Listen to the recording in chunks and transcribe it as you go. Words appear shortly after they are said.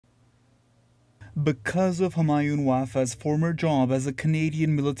Because of Humayun Wafa's former job as a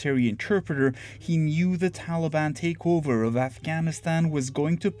Canadian military interpreter, he knew the Taliban takeover of Afghanistan was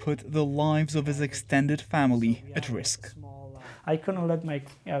going to put the lives of his extended family at risk. I couldn't let my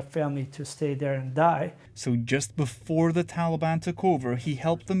family to stay there and die. So just before the Taliban took over, he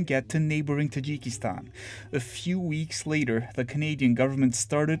helped them get to neighboring Tajikistan. A few weeks later, the Canadian government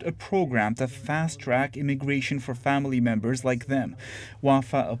started a program to fast-track immigration for family members like them.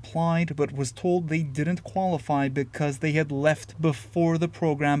 Wafa applied, but was told they didn't qualify because they had left before the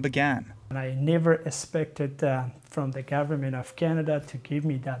program began. And I never expected from the government of Canada to give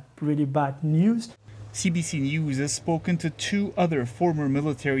me that really bad news. CBC News has spoken to two other former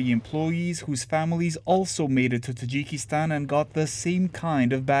military employees whose families also made it to Tajikistan and got the same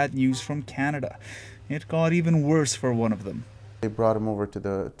kind of bad news from Canada. It got even worse for one of them. They brought him over to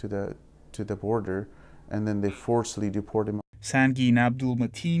the border, and then they forcibly deported him. Sangin Abdul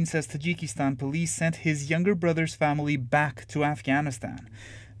Mateen says Tajikistan police sent his younger brother's family back to Afghanistan.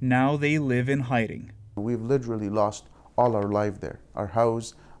 Now they live in hiding. We've literally lost all our life there, our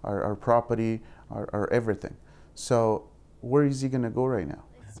house, our property, our everything. So where is he going to go right now?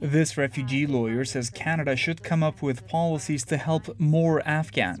 This refugee lawyer says Canada should come up with policies to help more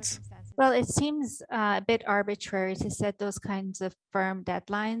Afghans. Well, it seems a bit arbitrary to set those kinds of firm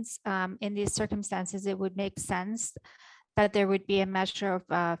deadlines. In these circumstances, it would make sense that there would be a measure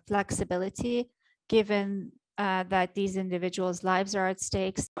of flexibility given that these individuals' lives are at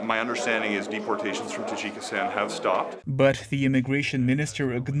stake. My understanding is deportations from Tajikistan have stopped. But the immigration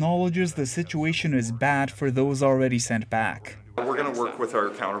minister acknowledges the situation is bad for those already sent back. We're going to work with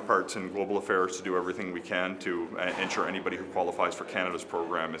our counterparts in global affairs to do everything we can to ensure anybody who qualifies for Canada's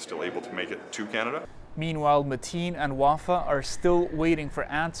program is still able to make it to Canada. Meanwhile, Mateen and Wafa are still waiting for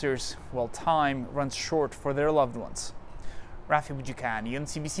answers while time runs short for their loved ones. Rafi Boudjikani,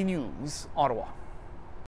 CBC News, Ottawa.